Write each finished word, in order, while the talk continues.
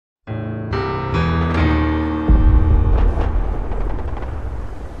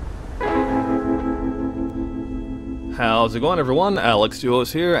How's it going, everyone? Alex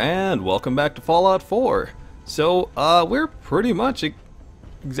Duos here, and welcome back to Fallout 4. So, we're pretty much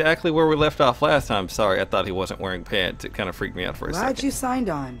exactly where we left off last time. Sorry, I thought he wasn't wearing pants. It kind of freaked me out for a second. Glad you signed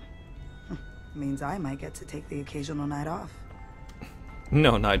on. Means I might get to take the occasional night off.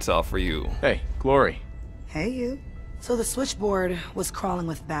 No nights off for you. Hey, Glory. Hey, you. So the switchboard was crawling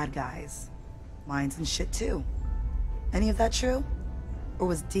with bad guys. Mines and shit, too. Any of that true? Or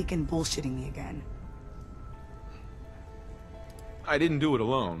was Deacon bullshitting me again? I didn't do it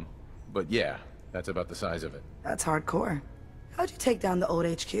alone, but yeah, that's about the size of it. That's hardcore. How'd you take down the old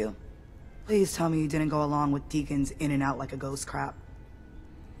HQ? Please tell me you didn't go along with Deacon's in and out like a ghost crap.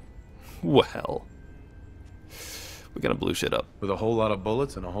 Well, we gotta blue shit up. With a whole lot of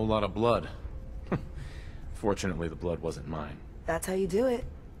bullets and a whole lot of blood. Fortunately, the blood wasn't mine. That's how you do it.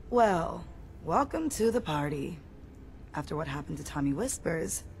 Well, welcome to the party. After what happened to Tommy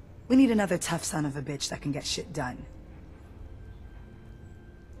Whispers, we need another tough son of a bitch that can get shit done.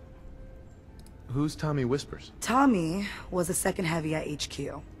 Who's Tommy Whispers? Tommy was a second heavy at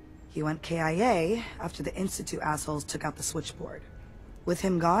HQ. He went KIA after the Institute assholes took out the switchboard. With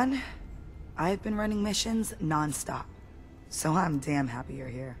him gone, I've been running missions non-stop. So I'm damn happy you're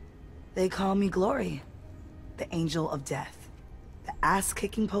here. They call me Glory, the Angel of Death, the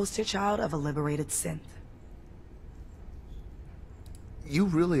ass-kicking poster child of a liberated synth. You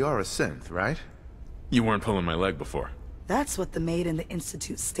really are a synth, right? You weren't pulling my leg before. That's what the maid in the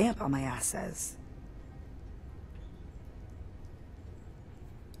Institute stamp on my ass says.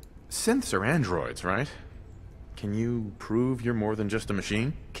 Synths are androids, right? Can you prove you're more than just a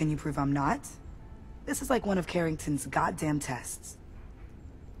machine? Can you prove I'm not? This is like one of Carrington's goddamn tests.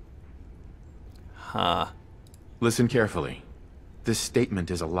 Huh. Listen carefully. This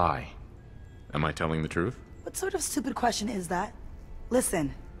statement is a lie. Am I telling the truth? What sort of stupid question is that?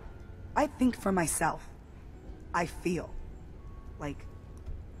 Listen, I think for myself. I feel. Like,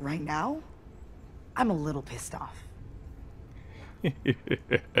 right now, I'm a little pissed off.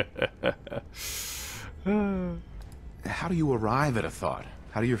 How do you arrive at a thought?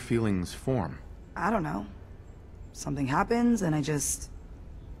 How do your feelings form? I don't know. Something happens and I just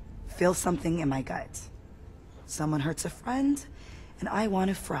feel something in my gut. Someone hurts a friend and I want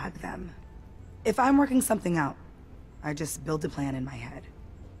to frag them. If I'm working something out, I just build a plan in my head.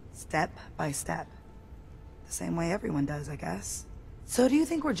 Step by step. The same way everyone does, I guess. So do you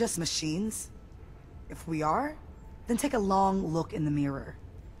think we're just machines? If we are, then take a long look in the mirror.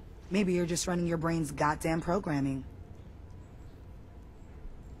 Maybe you're just running your brain's goddamn programming.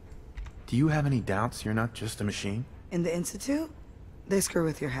 Do you have any doubts you're not just a machine? In the Institute, they screw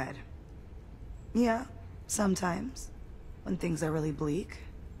with your head. Yeah, sometimes. When things are really bleak,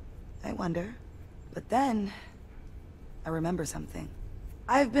 I wonder. But then, I remember something.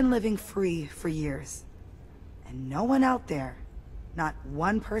 I've been living free for years. And no one out there, not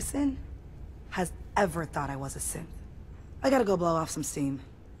one person, has ever thought I was a synth. I gotta go blow off some steam.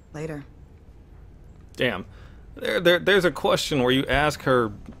 Later. Damn. There's a question where you ask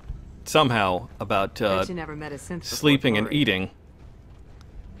her somehow about never met a synth sleeping before, and eating,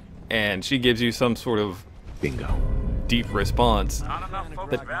 and she gives you some sort of Bingo. deep response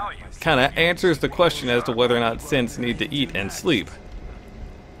that kind of answers the question as to whether or not synths need to eat and sleep.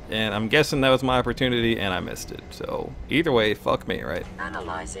 And I'm guessing that was my opportunity and I missed it. So either way, fuck me, right?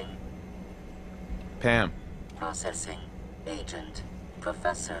 Analyzing. Pam. Processing. Agent.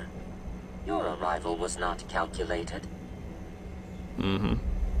 Professor. Your arrival was not calculated. Mm-hmm.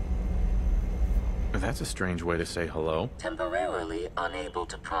 That's a strange way to say hello. Temporarily unable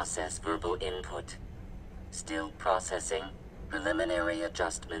to process verbal input. Still processing. Preliminary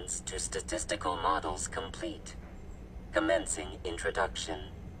adjustments to statistical models complete. Commencing introduction.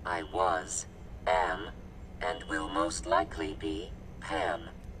 I was, am, and will most likely be Pam.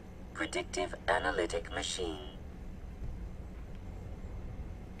 Predictive analytic machine.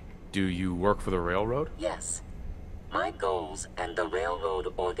 Do you work for the railroad? Yes. My goals and the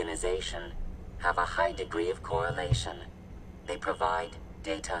railroad organization have a high degree of correlation. They provide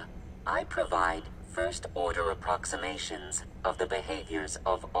data. I provide first-order approximations of the behaviors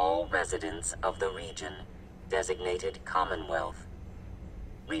of all residents of the region, designated Commonwealth.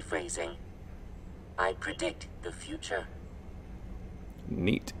 Rephrasing. I predict the future.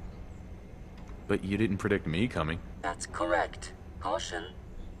 Neat. But you didn't predict me coming. That's correct. Caution.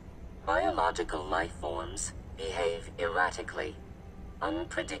 Biological life forms behave erratically,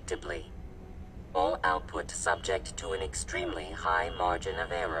 unpredictably. All output subject to an extremely high margin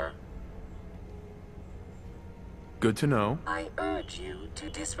of error. Good to know. I urge you to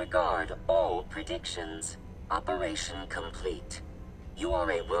disregard all predictions. Operation complete. You are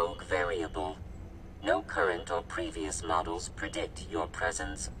a rogue variable. No current or previous models predict your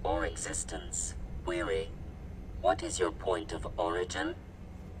presence or existence. Query, what is your point of origin?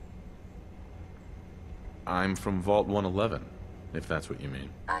 I'm from Vault 111, if that's what you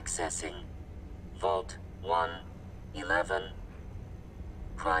mean. Accessing. Vault 111.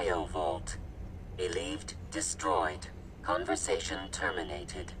 Cryo Vault. Believed destroyed. Conversation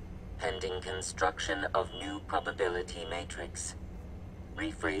terminated. Pending construction of new probability matrix.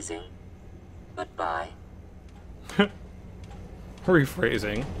 Rephrasing. Goodbye.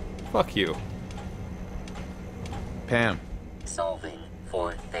 Rephrasing. Fuck you. Pam, Solving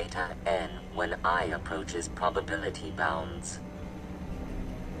for theta n when I approaches probability bounds.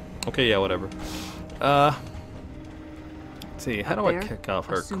 Okay, yeah, whatever. Let's see, how do I There, kick off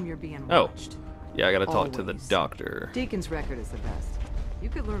her? assume you're being Oh, watched. yeah, I gotta talk to the Always. doctor. Deacon's record is the best. You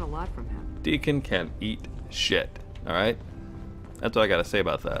could learn a lot from him. Deacon can eat shit. Alright? That's what I gotta say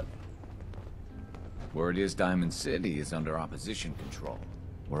about that. Word is Diamond City is under opposition control.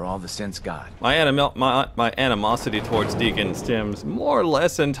 We're all the sense got. My animosity towards Deacon stems more or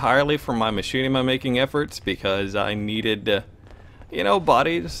less entirely from my machinima making efforts because I needed, you know,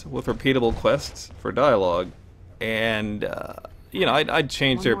 bodies with repeatable quests for dialogue. And, you know, I'd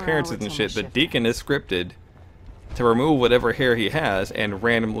change One their more appearances hour and till shit, my but shift Deacon is scripted to remove whatever hair he has and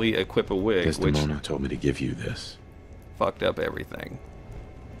randomly equip a wig, which Desdemona told me to give you this. fucked up everything.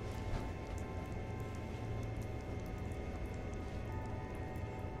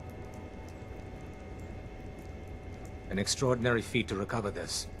 An extraordinary feat to recover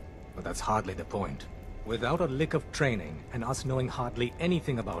this, but that's hardly the point. Without a lick of training, and us knowing hardly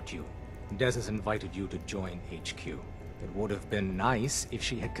anything about you, Des has invited you to join HQ. It would have been nice if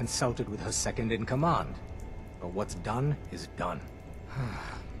she had consulted with her second-in-command. But what's done is done.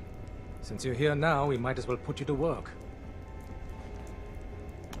 Since you're here now, we might as well put you to work.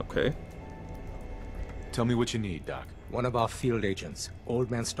 Okay. Tell me what you need, Doc. One of our field agents,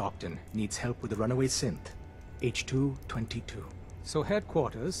 Old Man Stockton, needs help with the runaway synth. H222. So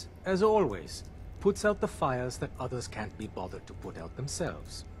headquarters, as always, puts out the fires that others can't be bothered to put out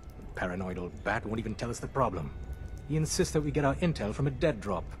themselves. The paranoid old bat won't even tell us the problem. He insists that we get our intel from a dead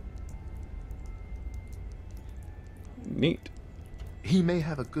drop. Neat. He may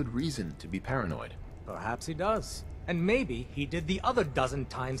have a good reason to be paranoid. Perhaps he does. And maybe he did the other dozen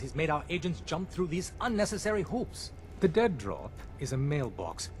times he's made our agents jump through these unnecessary hoops. The dead drop is a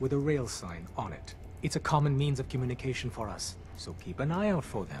mailbox with a rail sign on it. It's a common means of communication for us, so keep an eye out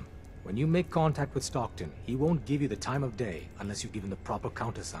for them. When you make contact with Stockton, he won't give you the time of day unless you give him the proper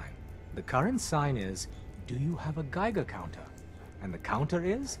countersign. The current sign is, do you have a Geiger counter? And the counter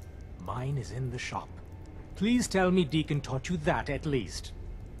is, mine is in the shop. Please tell me Deacon taught you that at least.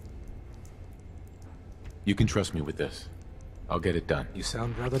 You can trust me with this. I'll get it done. You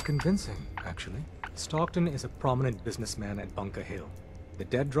sound rather convincing, actually. Stockton is a prominent businessman at Bunker Hill. The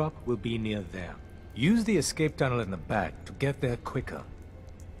dead drop will be near there. Use the escape tunnel in the back to get there quicker.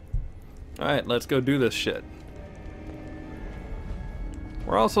 Alright, let's go do this shit.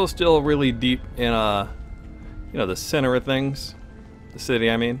 We're also still really deep in, you know, the center of things. The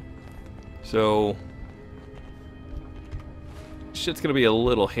city, I mean. So, shit's gonna be a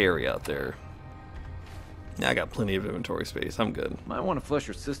little hairy out there. Yeah, I got plenty of inventory space. I'm good. Might want to flush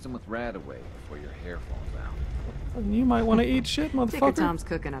your system with Radaway before your hair falls out. You might want to eat shit, motherfucker. Tom's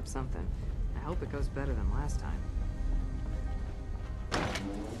cooking up something. I hope it goes better than last time.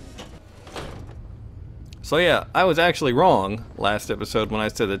 So yeah, I was actually wrong last episode when I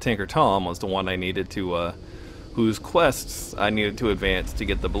said that Tinker Tom was the one I needed to, whose quests I needed to advance to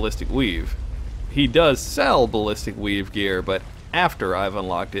get the Ballistic Weave. He does sell Ballistic Weave gear, but after I've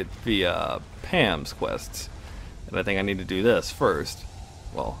unlocked it via Pam's quests. And I think I need to do this first.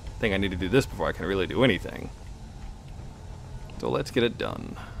 Well, I think I need to do this before I can really do anything. So let's get it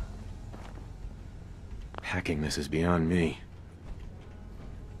done. Hacking this is beyond me.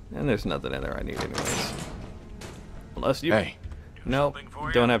 And there's nothing in there I need anyways. Unless you... Hey. Nope,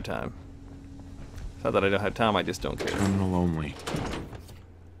 don't have time. It's not that I don't have time, I just don't care. Terminal only.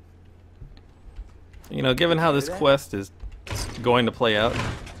 You know, given how this quest is going to play out,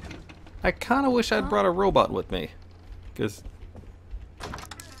 I kind of wish I'd brought a robot with me. Because,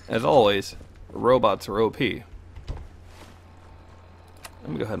 as always, robots are OP. Let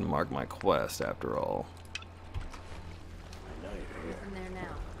me go ahead and mark my quest after all. In there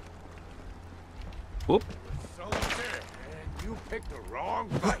now. Whoop. So sick, and you picked the wrong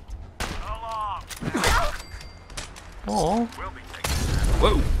fight. Oh.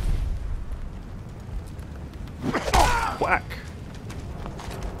 Whoa. Whack.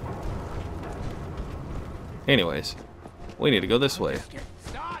 Anyways, we need to go this way.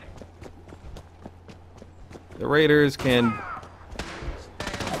 The Raiders can...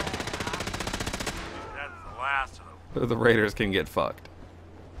 That's the last of them. The Raiders can get fucked.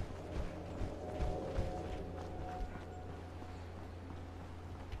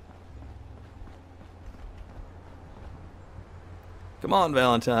 Come on,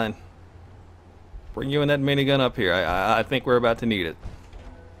 Valentine. Bring you and that minigun up here. I think we're about to need it.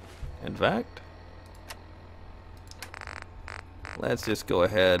 In fact, let's just go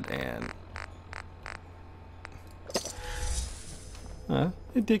ahead and...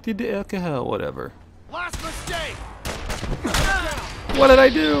 addicted to alcohol, whatever. Last mistake! What did I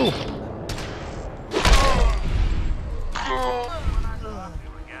do?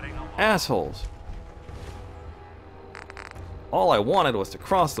 Assholes. All I wanted was to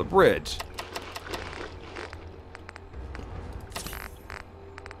cross the bridge.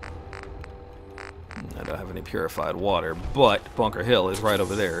 I don't have any purified water, but Bunker Hill is right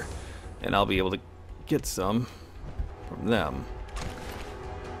over there, and I'll be able to get some from them.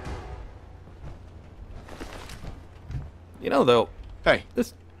 You know, though, Hey,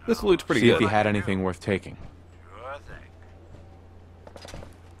 this loot's pretty see good. if he had anything worth taking. Sure thing.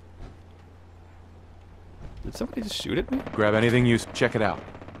 Did somebody just shoot at me? Grab anything useful. Check it out.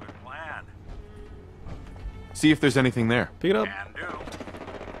 Good plan. See if there's anything there. Pick it up. Can do.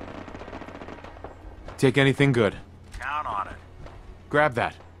 Take anything good. Count on it. Grab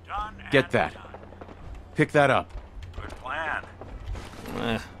that. Done Get and that. done. Pick that up. Good plan.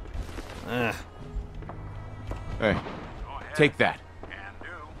 Eh. Hey, Go ahead. take that. Can do.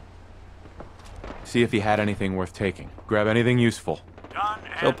 See if he had anything worth taking. Grab anything useful. Done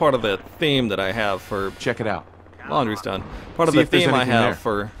So and part of the theme that I have for Check it out. laundry's done. Part of See the if there's theme I anything have there.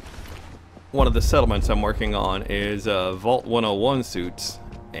 for one of the settlements I'm working on is Vault 101 suits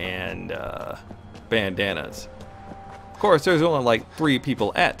and bandanas. Of course, there's only like 3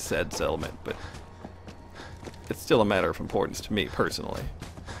 people at said settlement, but it's still a matter of importance to me personally.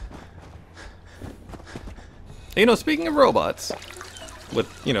 You know, speaking of robots, with,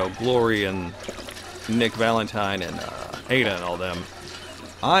 you know, Glory and Nick Valentine and Ada and all them,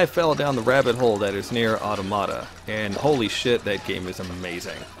 I fell down the rabbit hole that is near Automata, and holy shit, that game is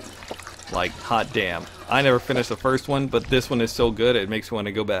amazing. Like, hot damn. I never finished the first one, but this one is so good it makes me want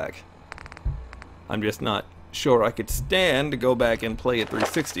to go back. I'm just not sure I could stand to go back and play a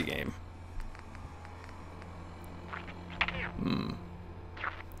 360 game.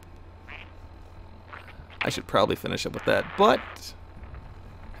 I should probably finish up with that, but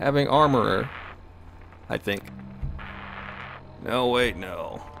having Armorer, I think. No, wait,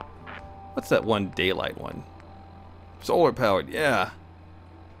 no. What's that one daylight one? Solar powered, yeah.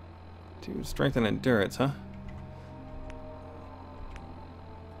 To strengthen endurance, huh?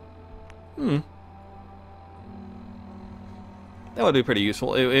 That would be pretty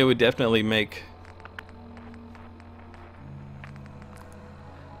useful. It would definitely make...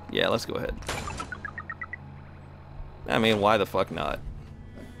 Yeah, let's go ahead. I mean, why the fuck not?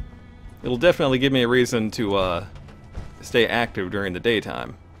 It'll definitely give me a reason to stay active during the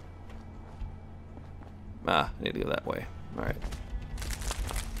daytime. I need to go that way. Alright.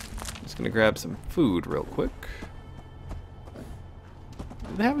 Just gonna grab some food real quick.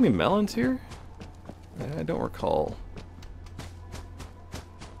 Do they have any melons here? I don't recall.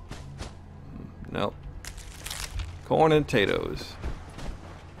 Nope. Corn and potatoes.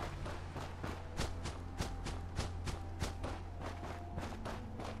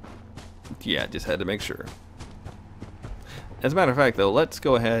 Yeah, just had to make sure. As a matter of fact, though, let's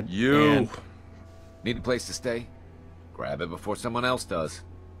go ahead and... Need a place to stay? Grab it before someone else does.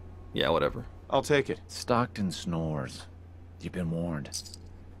 Yeah, whatever. I'll take it. Stockton snores. You've been warned.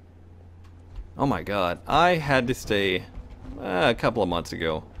 Oh my god. I had to stay a couple of months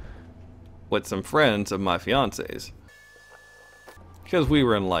ago with some friends of my fiance's. Because we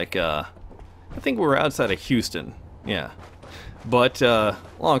were in like, I think we were outside of Houston. Yeah. But,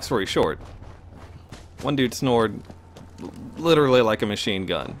 long story short, one dude snored literally like a machine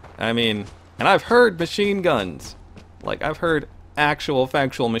gun. I mean, and I've heard machine guns. Like, I've heard actual,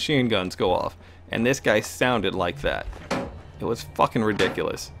 factual machine guns go off. And this guy sounded like that. It was fucking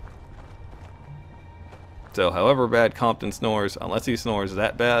ridiculous. So, however bad Compton snores, unless he snores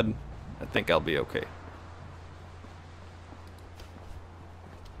that bad, I think I'll be okay.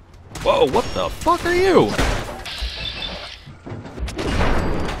 Whoa, what the fuck are you?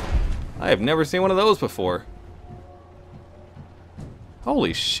 I have never seen one of those before.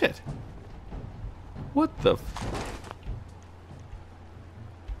 Holy shit. What the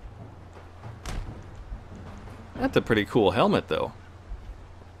That's a pretty cool helmet, though.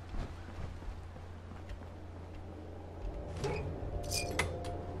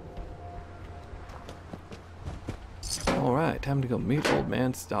 Alright, time to go meet old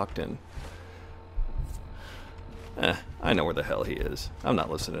man Stockton. I know where the hell he is. I'm not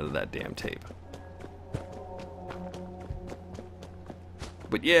listening to that damn tape.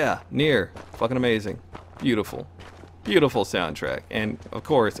 But yeah, Nier. Fucking amazing. Beautiful. Beautiful soundtrack. And, of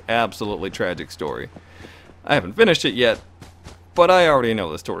course, absolutely tragic story. I haven't finished it yet, but I already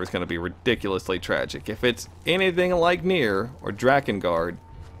know the story is going to be ridiculously tragic. If it's anything like Nier or Drakengard,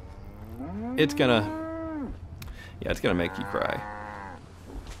 it's gonna... yeah, it's gonna make you cry.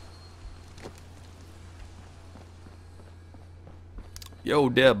 Yo,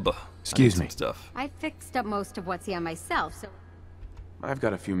 Deb. Excuse I need me. some stuff. I fixed up most of what's here myself, so I've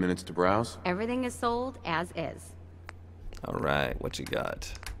got a few minutes to browse. everything is sold as is. Alright, what you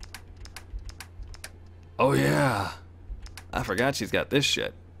got? Oh yeah! I forgot she's got this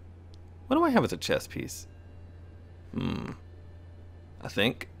shit. What do I have as a chess piece? I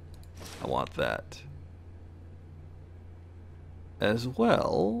think I want that. As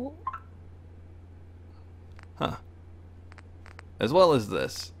well... huh. As well as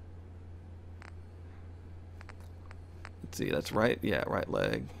this. Let's see, that's right. Yeah, right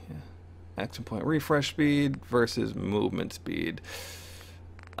leg. Yeah. Action point refresh speed versus movement speed.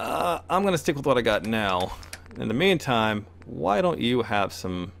 I'm gonna stick with what I got now. In the meantime, why don't you have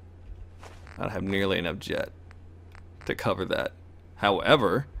some... I don't have nearly enough jet to cover that.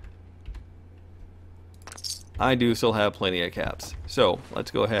 However, I do still have plenty of caps. So,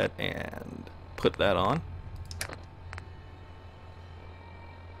 let's go ahead and put that on.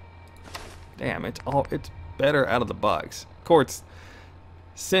 Damn, it's better out of the box. Of course,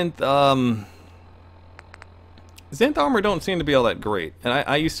 synth armor don't seem to be all that great. And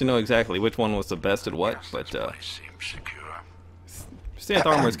I used to know exactly which one was the best at what, but synth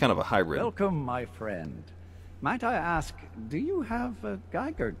armor is kind of a hybrid. Welcome, my friend. Might I ask, do you have a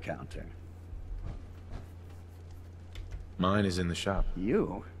Geiger counter? Mine is in the shop.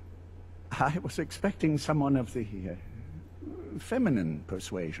 You? I was expecting someone of the feminine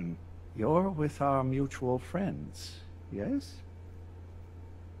persuasion. You're with our mutual friends, yes?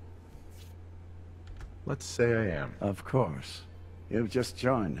 Let's say I am. Of course. You've just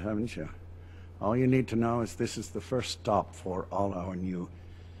joined, haven't you? All you need to know is this is the first stop for all our new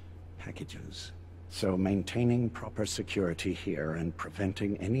packages. So maintaining proper security here and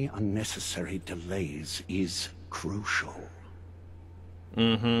preventing any unnecessary delays is crucial.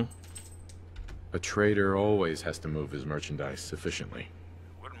 Mm-hmm. A trader always has to move his merchandise sufficiently.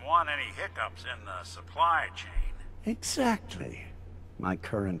 Wouldn't want any hiccups in the supply chain. Exactly. My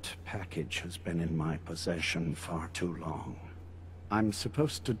current package has been in my possession far too long. I'm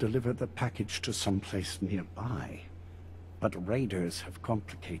supposed to deliver the package to someplace nearby, but raiders have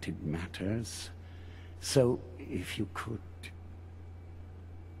complicated matters. So, if you could...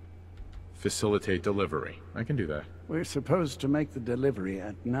 Facilitate delivery. I can do that. We're supposed to make the delivery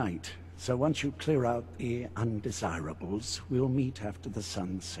at night, so once you clear out the undesirables, we'll meet after the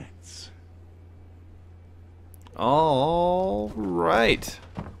sun sets. All right.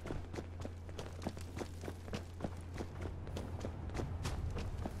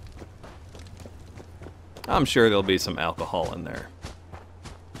 I'm sure there'll be some alcohol in there.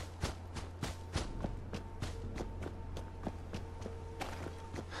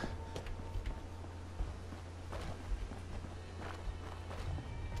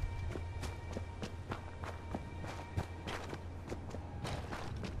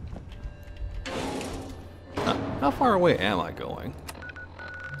 How far away am I going?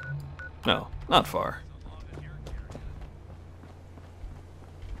 No, not far.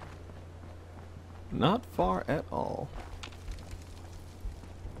 Not far at all.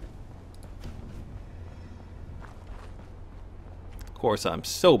 Of course, I'm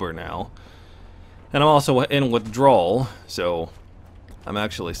sober now. And I'm also in withdrawal, so I'm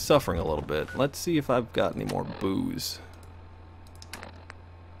actually suffering a little bit. Let's see if I've got any more booze.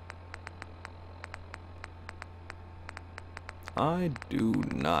 I do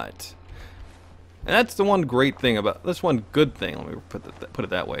not. And that's the one great thing about... That's one good thing, let me put it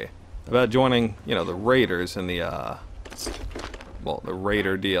that way. About joining, you know, the Raiders and the, well, the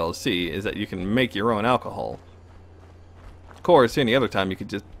Raider DLC, is that you can make your own alcohol. Of course, any other time you could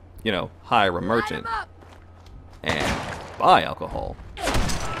just, you know, hire a merchant and buy alcohol.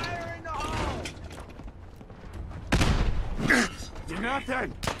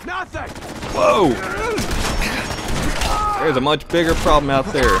 Nothing! Nothing! Whoa! There's a much bigger problem out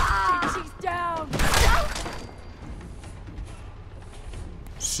there. She's down.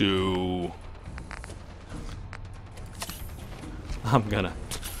 So I'm gonna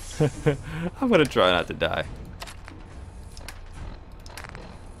try not to die.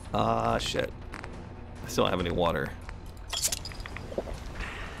 Ah, shit. I still don't have any water.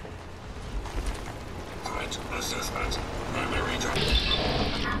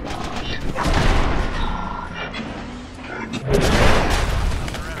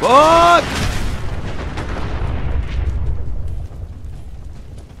 What?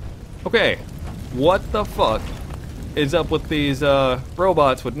 Okay, what the fuck is up with these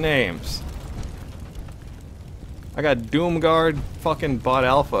robots with names? I got Doomguard, fucking Bot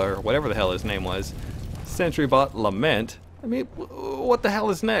Alpha, or whatever the hell his name was. Sentry Bot Lament. I mean, what the hell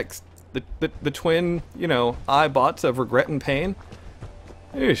is next? The twin, you know, I-bots of regret and pain?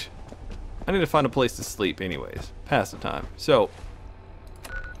 Eesh. I need to find a place to sleep anyways. Pass the time. So,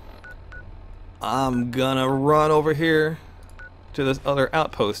 I'm gonna run over here to this other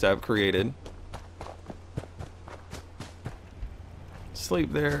outpost I've created.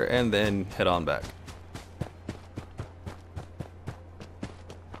 Sleep there and then head on back.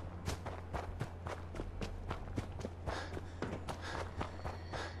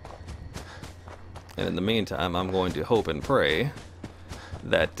 And in the meantime, I'm going to hope and pray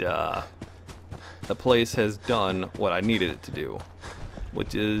that the place has done what I needed it to do,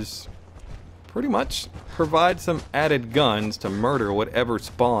 which is pretty much provide some added guns to murder whatever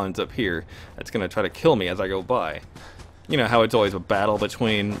spawns up here that's going to try to kill me as I go by. You know how it's always a battle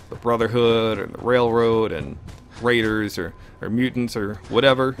between the Brotherhood or the Railroad and Raiders or mutants or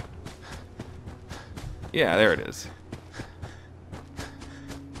whatever. Yeah, there it is.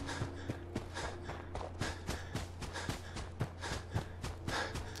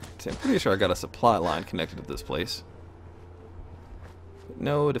 See, I'm pretty sure I got a supply line connected to this place.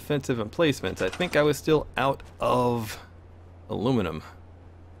 No defensive emplacements. I think I was still out of aluminum.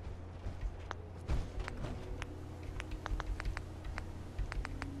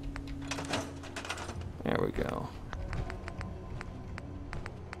 There we go.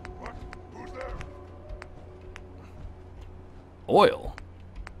 What? Who's there? Oil?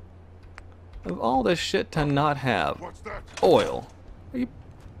 Of all this shit to not have. What's that? Oil. Are you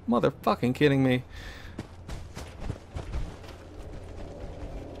motherfucking kidding me?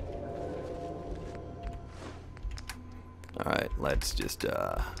 Alright, let's just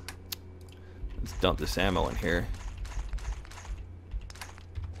let's dump this ammo in here.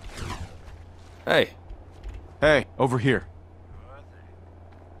 Hey, Hey, over here.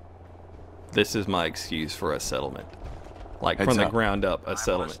 this is my excuse for a settlement. Like Heads from the up. ground up, a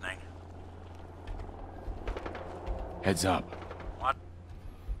settlement. Heads up.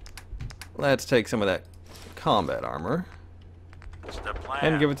 Let's take some of that combat armor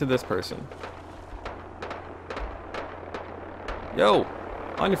and give it to this person. Yo,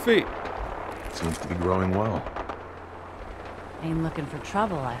 on your feet. Seems to be growing well. Ain't looking for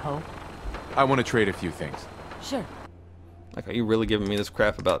trouble, I hope. I want to trade a few things. Sure. Like, are you really giving me this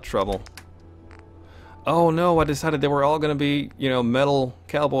crap about trouble? Oh no, I decided they were all gonna be, you know, metal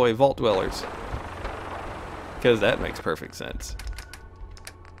cowboy vault dwellers. Because that makes perfect sense.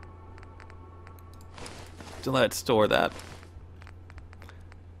 So let's store that.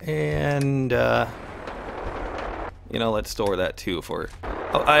 And, you know, let's store that too for...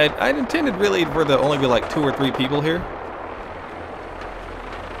 Oh, I'd intended really for there only be like 2 or 3 people here.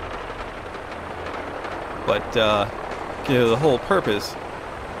 But, you know, the whole purpose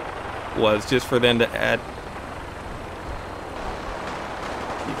was just for them to add...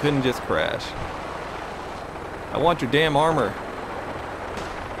 You couldn't just crash. I want your damn armor.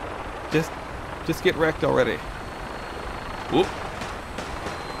 Just get wrecked already. Whoop.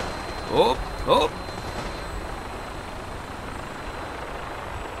 Oh, oh.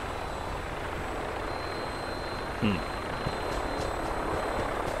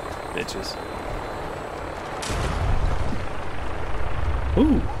 Bitches.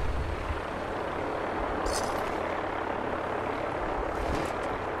 Ooh.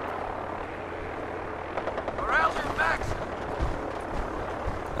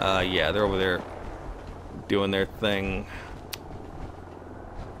 Yeah, they're over there doing their thing.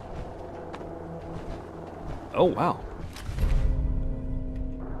 Oh, wow.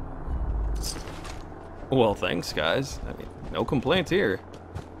 Well, thanks, guys. I mean, no complaints here.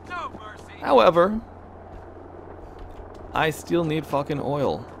 No mercy. However, I still need fucking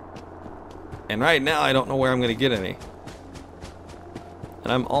oil. And right now, I don't know where I'm going to get any.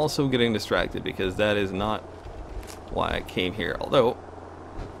 And I'm also getting distracted because that is not why I came here. Although,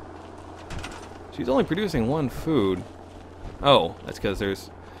 she's only producing 1 food. Oh, that's because there's...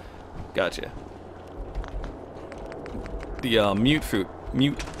 Gotcha. The mute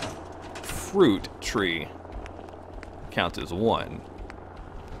fruit tree counts as 1.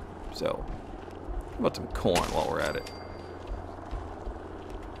 So, how about some corn while we're at it?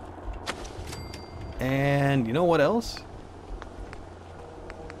 And you know what else?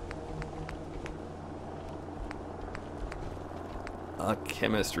 A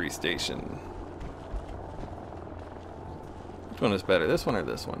chemistry station. Which one is better, this one or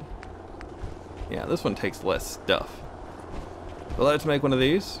this one? Yeah, this one takes less stuff. So let's make one of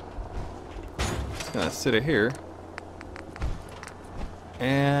these. Just gonna sit it here.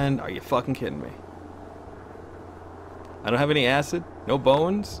 And are you fucking kidding me? I don't have any acid, no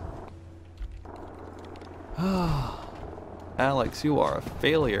bones. Alex, you are a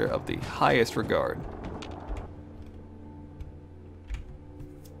failure of the highest regard.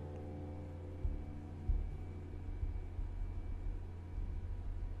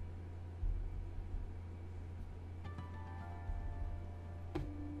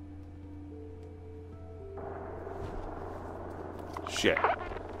 Shit.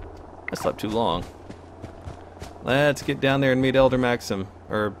 I slept too long. Let's get down there and meet Elder Maxim.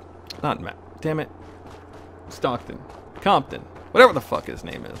 Or, not damn it. Stockton. Compton. Whatever the fuck his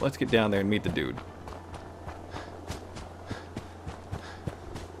name is. Let's get down there and meet the dude.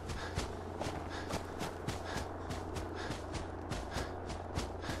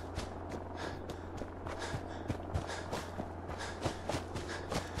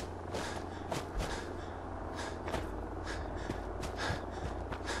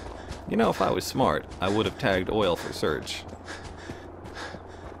 You know, if I was smart, I would have tagged oil for search.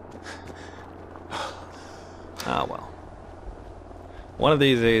 Ah, well. One of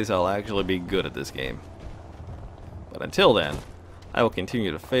these days, I'll actually be good at this game. But until then, I will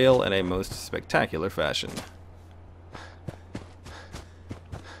continue to fail in a most spectacular fashion.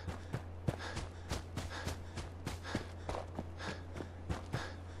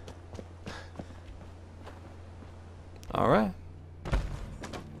 Alright.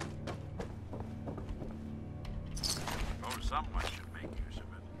 Someone should make use of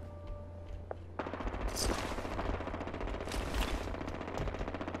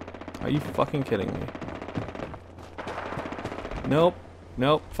it. Are you fucking kidding me? Nope.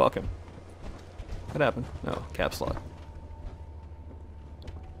 Nope. Fuck him. What happened? No. Caps lock.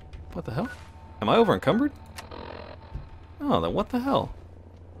 What the hell? Am I over encumbered? Oh, then what the hell?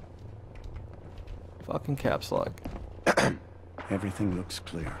 Fucking caps lock. Everything looks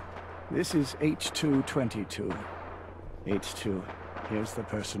clear. This is H222. H2, here's the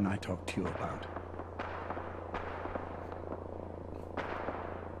person I talked to you about.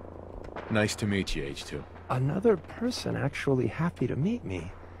 Nice to meet you, H2. Another person actually happy to meet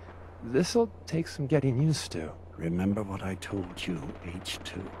me. This'll take some getting used to. Remember what I told you,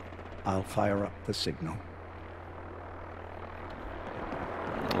 H2. I'll fire up the signal.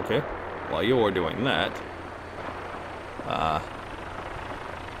 Okay. While you're doing that,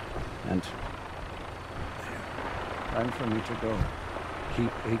 And time for me to go.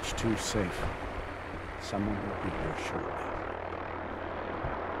 Keep H2 safe. Someone will be here shortly.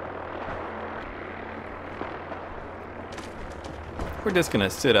 we're just gonna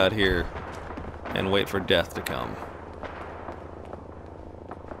sit out here and wait for death to come.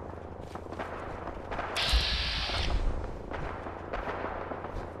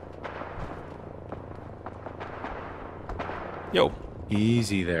 Yo.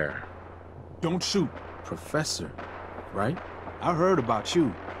 Easy there. Don't shoot. Professor, right? I heard about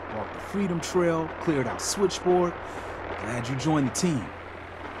you. Walked the Freedom Trail, cleared out Switchboard. Glad you joined the team.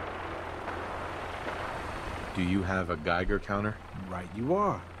 Do you have a Geiger counter? Right you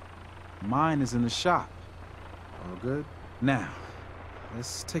are. Mine is in the shop. All good? Now,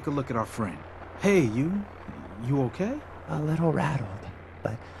 let's take a look at our friend. Hey, you okay? A little rattled,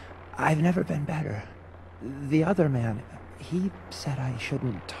 but I've never been better. The other man, he said I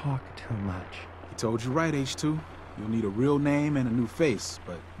shouldn't talk too much. He told you right, H2. You'll need a real name and a new face,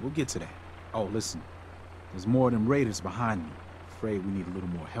 but we'll get to that. Oh, listen. There's more of them raiders behind me. Afraid we need a little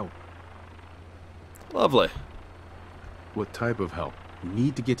more help. Lovely. What type of help? We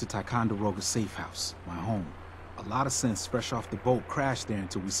need to get to Ticonderoga's safe house, my home. A lot of synths fresh off the boat crashed there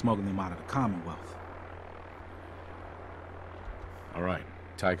until we smuggled them out of the Commonwealth. All right.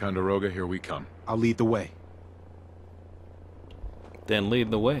 Ticonderoga, here we come. I'll lead the way. Then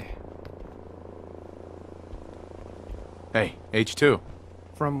lead the way. Hey, H2.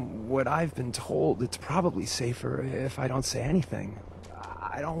 From what I've been told, it's probably safer if I don't say anything.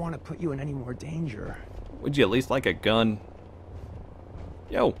 I don't want to put you in any more danger. Would you at least like a gun?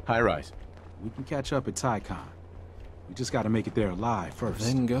 Yo. High rise. We can catch up at Ticon. We just gotta make it there alive first.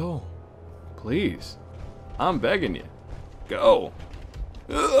 Then go. Please. I'm begging you. Go.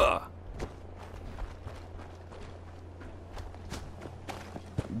 Ugh.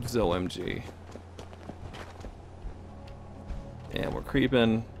 OMG. And we're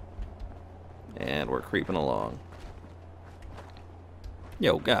creeping. And we're creeping along.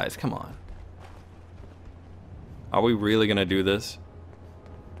 Yo, guys, come on. Are we really gonna do this?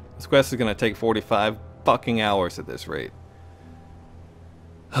 This quest is gonna take 45 fucking hours at this rate.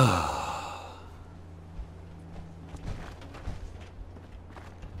 Oh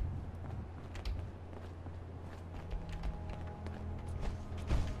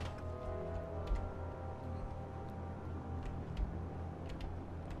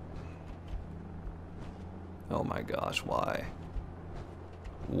my gosh, why?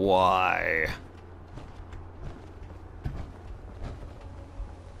 Why?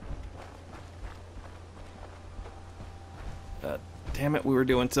 Damn it, we were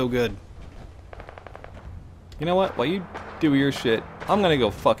doing so good. You know what? While you do your shit, I'm gonna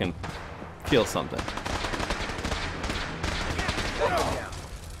go fucking kill something.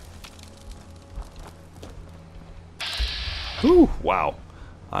 Whew, wow.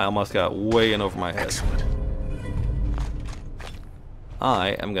 I almost got way in over my head. Excellent.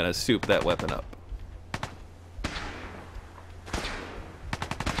 I am gonna soup that weapon up.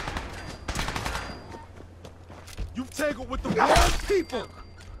 You've tangled with the wrong people.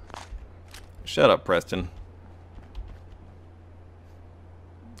 Shut up, Preston.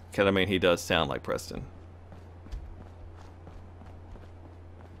 'Cause I mean, he does sound like Preston.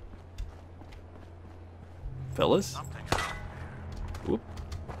 Fellas? Whoop.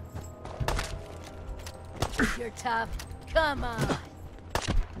 You're tough. Come on.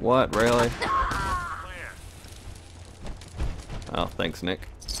 What, really? Oh, thanks, Nick.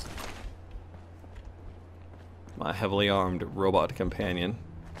 My heavily armed robot companion.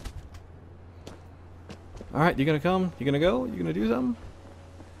 Alright, you gonna come? You gonna go? You gonna do something?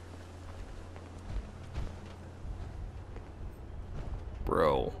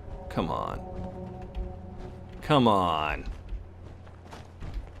 Bro, come on. Come on.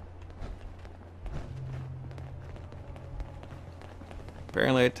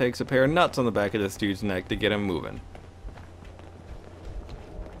 Apparently it takes a pair of nuts on the back of this dude's neck to get him moving.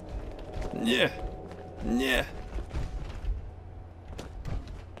 Yeah. Yeah.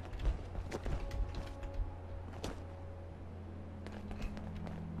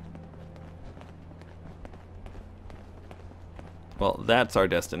 Well, that's our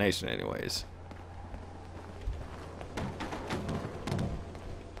destination anyways.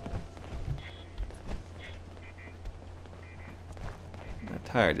 That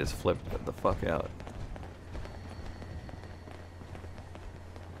tire just flipped the fuck out.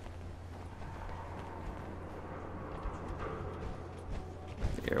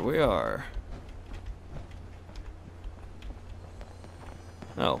 Here we are.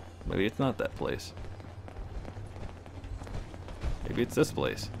 Oh, maybe it's not that place. Maybe it's this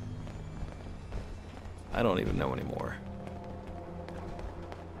place. I don't even know anymore.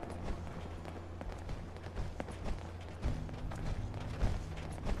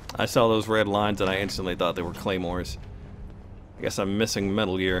 I saw those red lines and I instantly thought they were claymores. I guess I'm missing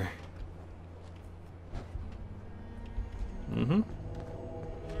Metal Gear. Mm-hmm.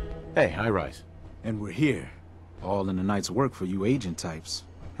 Hey, High Rise. And we're here. All in the night's work for you agent types.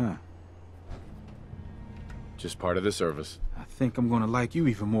 Huh. Just part of the service. I think I'm gonna like you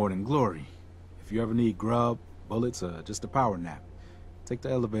even more than Glory. If you ever need grub, bullets, or just a power nap, take the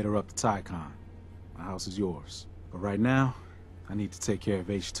elevator up to Tycon. My house is yours. But right now, I need to take care of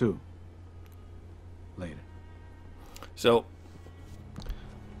H2. Later. So,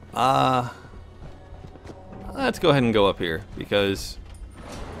 let's go ahead and go up here, because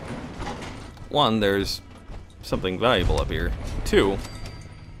one, there's something valuable up here. Two,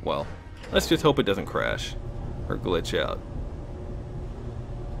 well, let's just hope it doesn't crash or glitch out.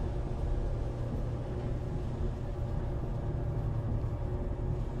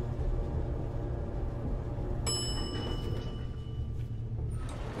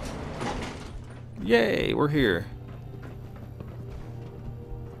 Yay, we're here.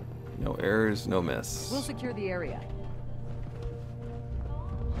 No errors, no miss. We'll secure the area.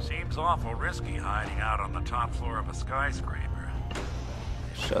 Seems awful risky hiding out on the top floor of a skyscraper.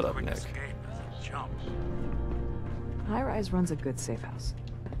 Shut up, Quick Nick. escape as it jumps. High Rise runs a good safe house.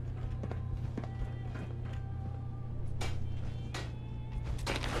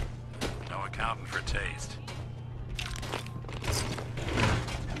 No accounting for taste.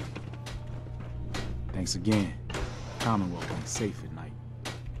 Thanks again. Commonwealth ain't safe at night.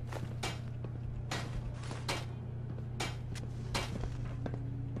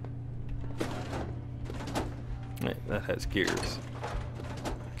 Hey, that has gears.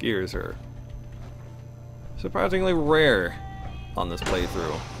 Gears are surprisingly rare on this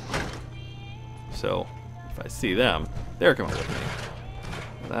playthrough. So, if I see them, they're coming with me.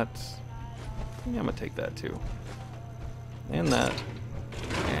 That's... yeah, I'm gonna take that too. And that.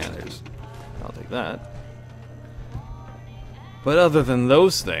 And there's... I'll take that. But other than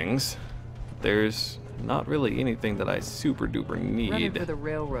those things, there's not really anything that I super duper need. Running for the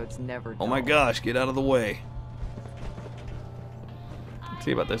railroad's never Oh my dull. gosh, get out of the way. Let's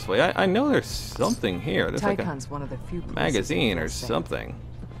see about this way. I know there's something here. There's like Tycon's one of the few places magazine that or feels safe. something.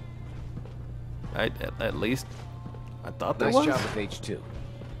 At least I thought there Nice was. job with H2.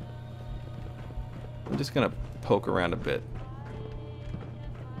 I'm just gonna poke around a bit.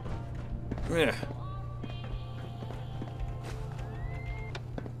 Yeah.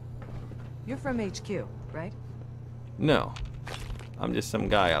 You're from HQ, right? No. I'm just some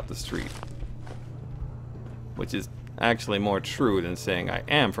guy out the street. Which is actually more true than saying I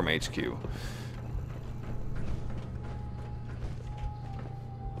am from HQ.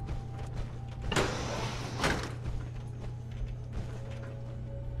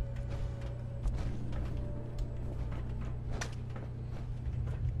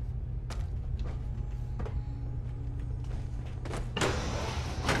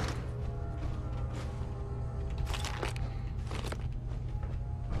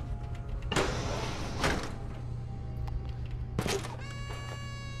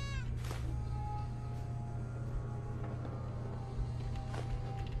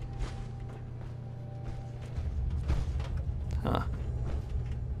 Huh.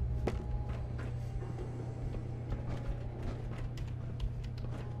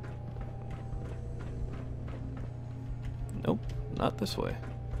 Nope, not this way.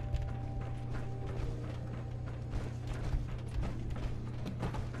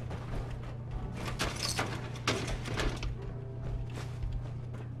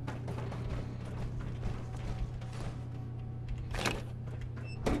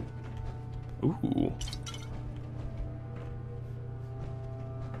 Ooh.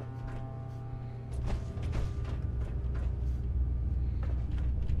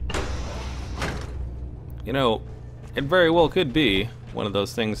 You know, it very well could be one of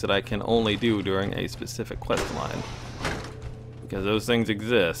those things that I can only do during a specific quest line. Because those things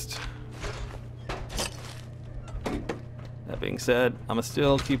exist. That being said, I'ma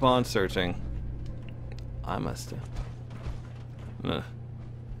still keep on searching. I must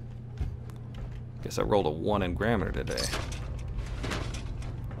guess I rolled a 1 in grammar today.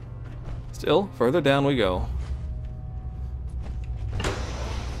 Still, further down we go.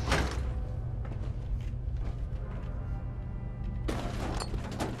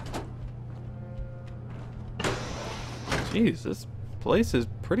 Jeez, this place is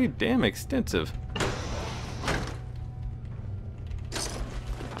pretty damn extensive.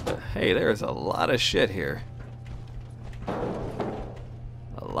 But hey, there's a lot of shit here.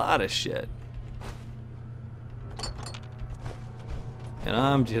 A lot of shit. And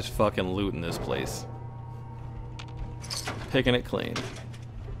I'm just fucking looting this place. Picking it clean.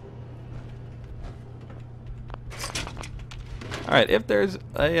 Alright, if there's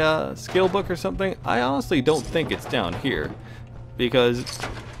a skill book or something, I honestly don't think it's down here. Because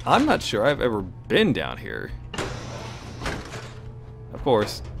I'm not sure I've ever been down here. Of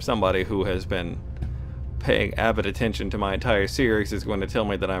course, somebody who has been paying avid attention to my entire series is going to tell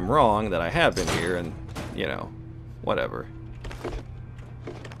me that I'm wrong, that I have been here, and, you know, whatever.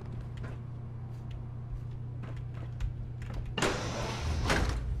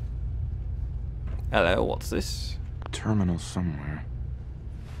 Hello, what's this? Terminal somewhere.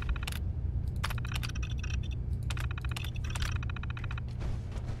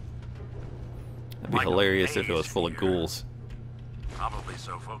 That'd be hilarious if it was full of ghouls. Probably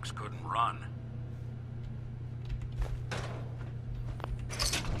so folks couldn't run.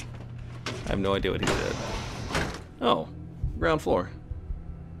 I have no idea what he said. Oh, ground floor.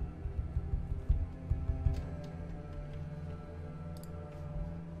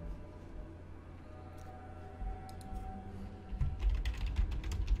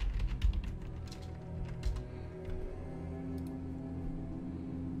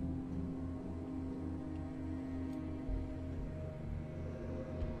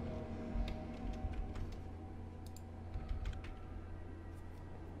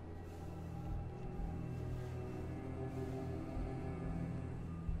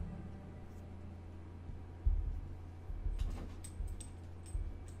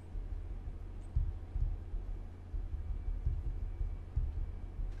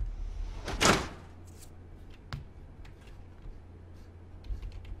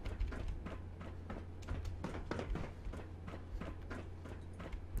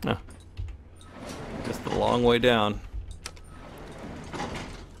 Oh. Just a long way down.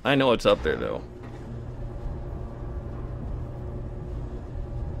 I know it's up there though.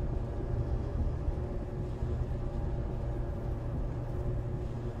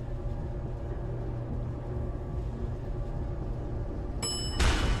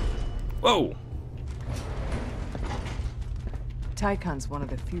 Whoa! Tycon's one of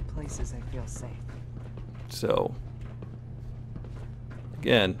the few places I feel safe. So,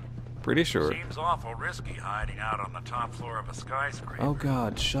 again, pretty sure. Seems awful risky hiding out on the top floor of a skyscraper. Oh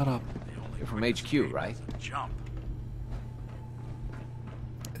God, shut up. You're from HQ, right? Jump.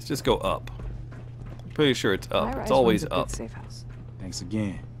 Let's just go up. I'm pretty sure it's up. High-rise It's always one's a good up. safe house. Thanks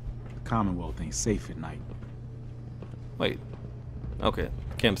again. The Commonwealth ain't safe at night. Wait. Okay.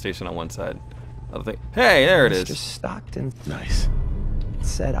 Cam station on one side. Other thing. Hey, there it Mr. is. Stockton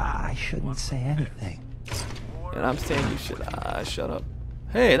said I shouldn't say anything. And I'm saying you should shut up.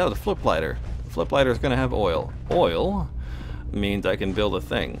 Hey, that was a flip lighter. The flip lighter is gonna have oil. Oil means I can build a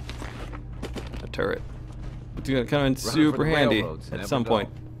thing. A turret. It's gonna come in super handy at some point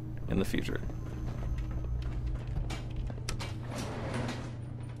in the future.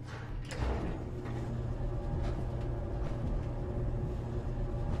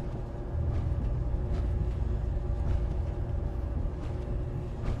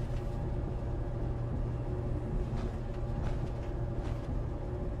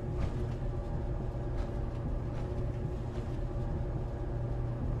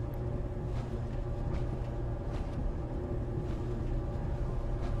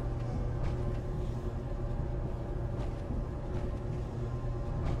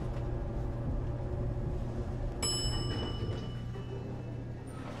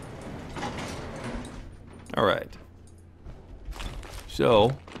 Alright.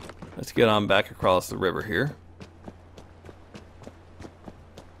 So, let's get on back across the river here.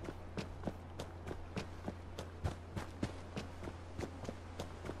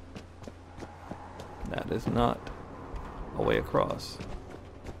 That is not a way across.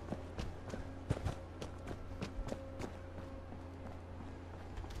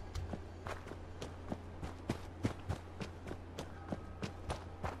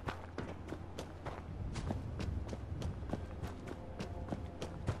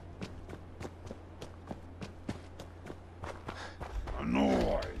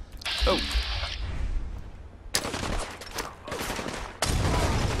 Oh.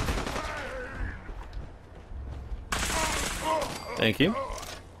 Thank you.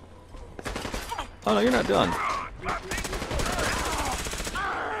 Oh no, you're not done.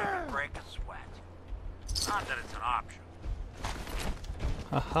 Break a sweat. Not that it's an option.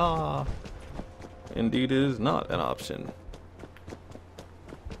 Haha. Indeed, it is not an option.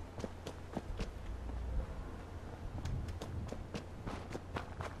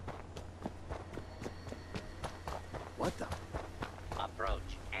 What the? Approach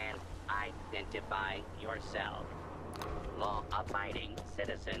and identify yourself. Law-abiding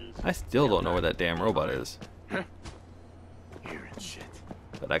citizens. I still don't know where that damn robot is. Here and shit.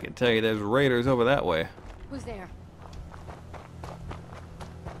 But I can tell you there's raiders over that way. Who's there?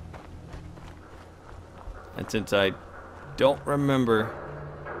 And since I don't remember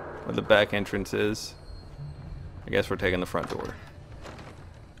where the back entrance is, I guess we're taking the front door.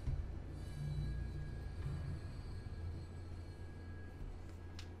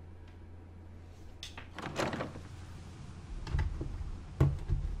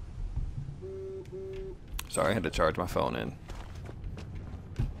 Sorry, I had to charge my phone in.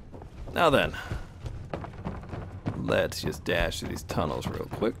 Now then, let's just dash through these tunnels real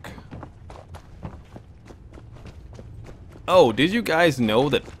quick. Oh, did you guys know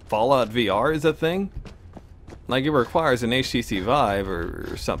that Fallout VR is a thing? Like, it requires an HTC Vive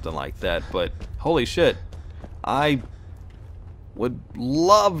or something like that, but holy shit, I would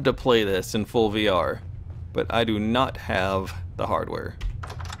love to play this in full VR, but I do not have the hardware.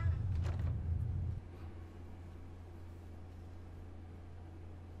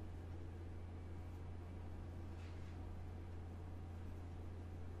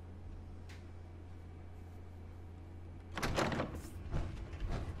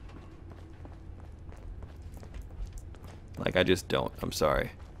 Like, I just don't. I'm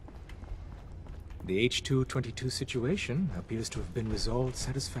sorry. The H-222 situation appears to have been resolved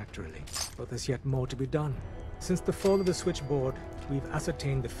satisfactorily, but there's yet more to be done. Since the fall of the switchboard, we've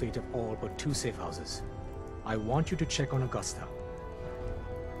ascertained the fate of all but 2 safe houses. I want you to check on Augusta.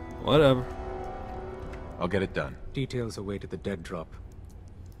 Whatever. I'll get it done. Details await at the dead drop.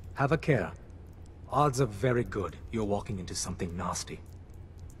 Have a care. Odds are very good you're walking into something nasty.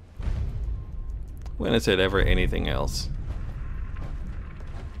 When has it ever anything else?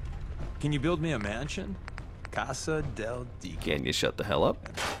 Can you build me a mansion? Casa del Dique. Can you shut the hell up?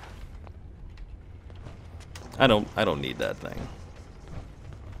 I don't need that thing.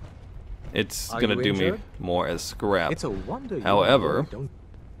 It's gonna do me more as scrap. It's a wonder. However,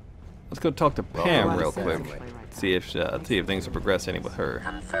 let's go talk to Pam real quick. See if things are progressing any with her.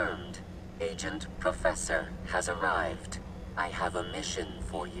 Confirmed. Agent Professor has arrived. I have a mission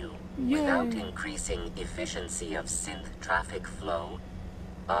for you. Yay. Without increasing efficiency of synth traffic flow,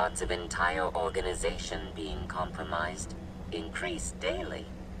 odds of entire organization being compromised increase daily.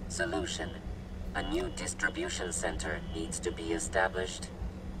 Solution: a new distribution center needs to be established.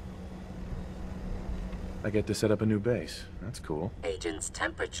 I get to set up a new base. That's cool. Agent's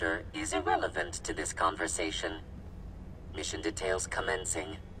temperature is irrelevant to this conversation. Mission details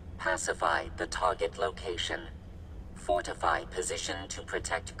commencing. Pacify the target location. Fortify position to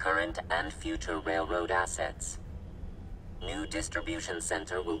protect current and future railroad assets. New distribution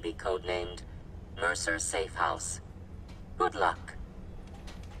center will be codenamed Mercer Safe House. Good luck.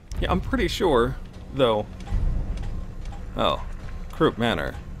 Yeah, I'm pretty sure, though. Oh, Croup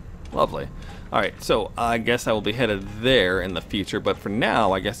Manor. Lovely. Alright, so I guess I will be headed there in the future, but for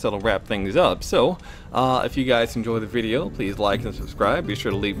now, I guess that'll wrap things up. So, if you guys enjoyed the video, please like and subscribe. Be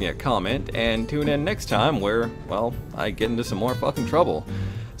sure to leave me a comment, and tune in next time where, well, I get into some more fucking trouble.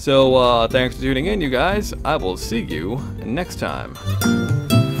 So, thanks for tuning in, you guys. I will see you next time.